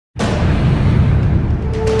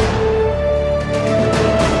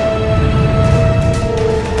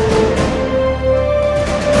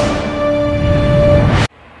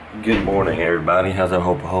morning, everybody.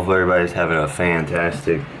 Hope everybody's having a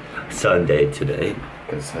fantastic Sunday today.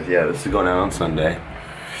 Cause yeah, this is going out on Sunday.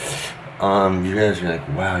 You guys are like,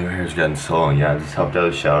 wow, your hair's getting so long. Yeah, I just helped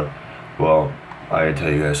out the shower. Well, I gotta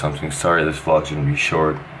tell you guys something. Sorry, this vlog's gonna be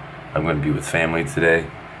short. I'm gonna be with family today,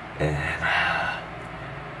 and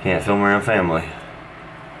can't film around family.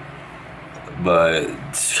 But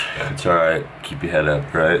it's alright. Keep your head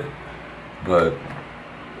up, right? But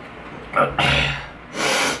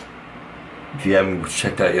if you haven't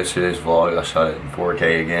checked out yesterday's vlog, I shot it in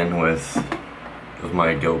 4K again with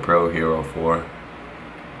my GoPro Hero 4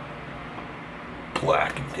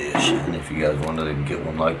 Black Edition, if you guys wanted to get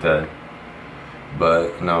one like that.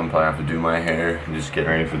 But now I'm probably have to do my hair and just get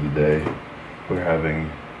ready for the day. We're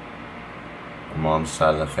having my mom's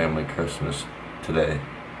side of the family Christmas today,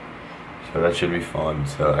 so that should be fun.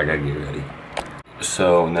 So I gotta get ready.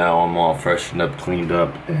 So now I'm all freshened up, cleaned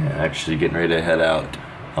up, and actually getting ready to head out.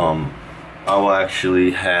 I will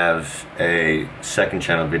actually have a second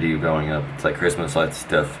channel video going up. It's like Christmas lights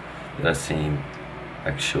stuff that I seen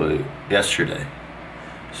actually yesterday.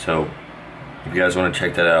 So if you guys want to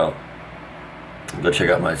check that out, go check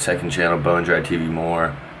out my second channel, BoneDryTV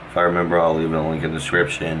more. If I remember, I'll leave a link in the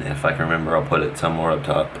description. If I can remember, I'll put it somewhere up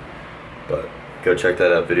top. But go check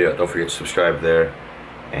that out video. Don't forget to subscribe there.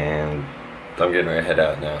 And I'm getting ready to head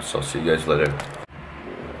out now, so I'll see you guys later.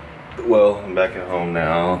 Well, I'm back at home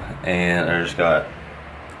now, and I just got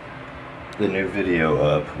the new video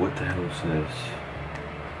up. What the hell is this?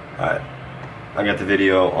 Alright, I got the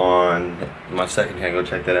video on my second channel. Go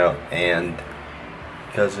check that out. And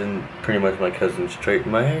pretty much my cousin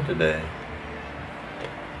straightened my hair today.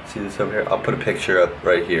 See this over here? I'll put a picture up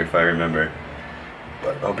right here if I remember.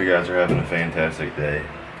 But I hope you guys are having a fantastic day.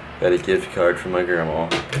 Got a gift card from my grandma.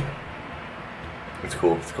 It's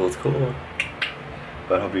cool, it's cool, it's cool.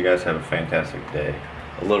 But I hope you guys have a fantastic day.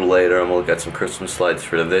 A little later, I'm gonna look at some Christmas lights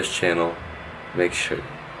for this channel. Make sure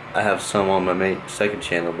I have some on my second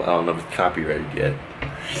channel, but I don't know if it's copyrighted yet.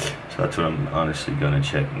 So that's what I'm honestly gonna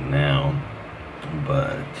check now.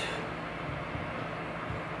 But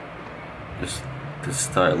just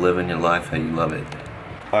start living your life how you love it.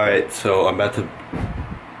 Alright, so I'm about to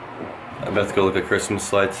go look at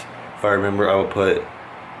Christmas lights. If I remember, I will put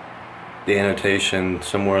the annotation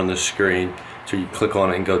somewhere on the screen, so you click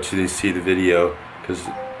on it and go to see the video, because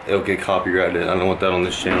it'll get copyrighted. I don't want that on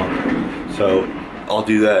this channel, so I'll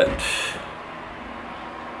do that.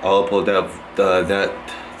 I'll upload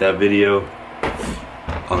that video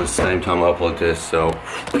on the same time I upload this. So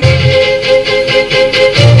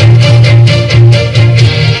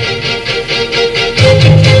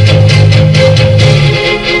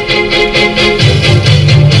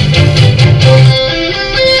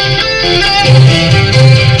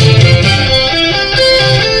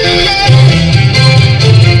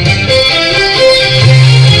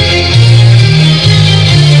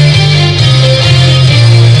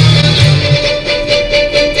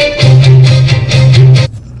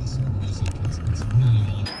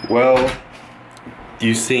well,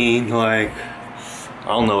 you've seen like, I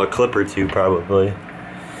don't know, a clip or two probably.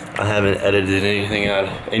 I haven't edited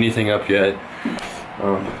anything up yet.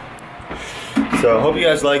 So I hope you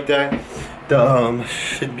guys like that. The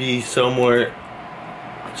should be somewhere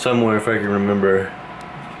if I can remember.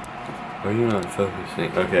 Are you not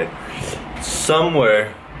focusing? Okay.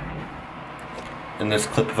 Somewhere in this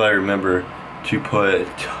clip, if I remember, to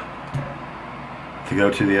go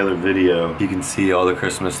to the other video, you can see all the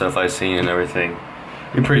Christmas stuff I've seen and everything.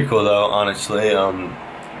 It'd be pretty cool though, honestly.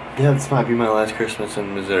 Yeah, this might be my last Christmas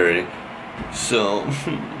in Missouri. So,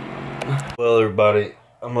 well everybody,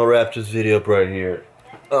 I'm gonna wrap this video up right here.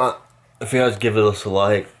 If you guys give us a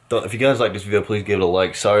like, if you guys like this video, please give it a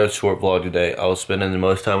like. Sorry it's a short vlog today. I was spending the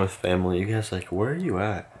most time with family. You guys like, where are you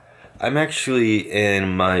at? I'm actually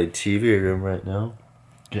in my TV room right now,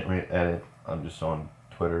 getting ready to edit. I'm just on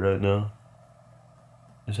Twitter right now,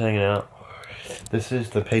 just hanging out. This is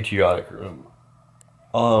the patriotic room.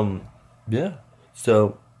 Yeah.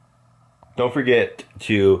 So don't forget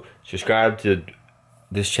to subscribe to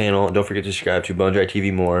this channel. Don't forget to subscribe to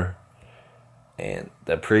BoneDryTV more. And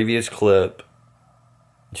the previous clip,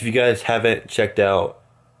 if you guys haven't checked out,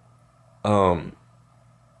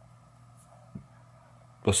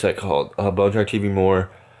 what's that called? BoneDryTV more,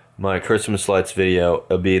 my Christmas lights video.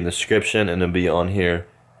 It'll be in the description and it'll be on here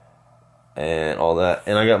and all that.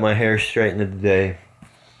 And I got my hair straightened today,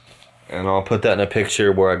 and I'll put that in a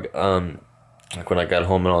picture where I like when I got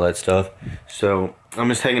home and all that stuff. So I'm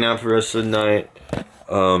just hanging out for the rest of the night.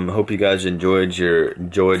 Hope you guys enjoyed your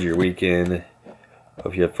weekend.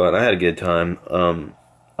 Hope you had fun. I had a good time. I'm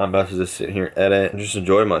about to just sit here and edit and just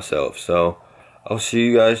enjoy myself. So I'll see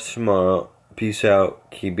you guys tomorrow. Peace out.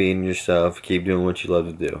 Keep being yourself. Keep doing what you love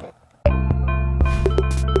to do.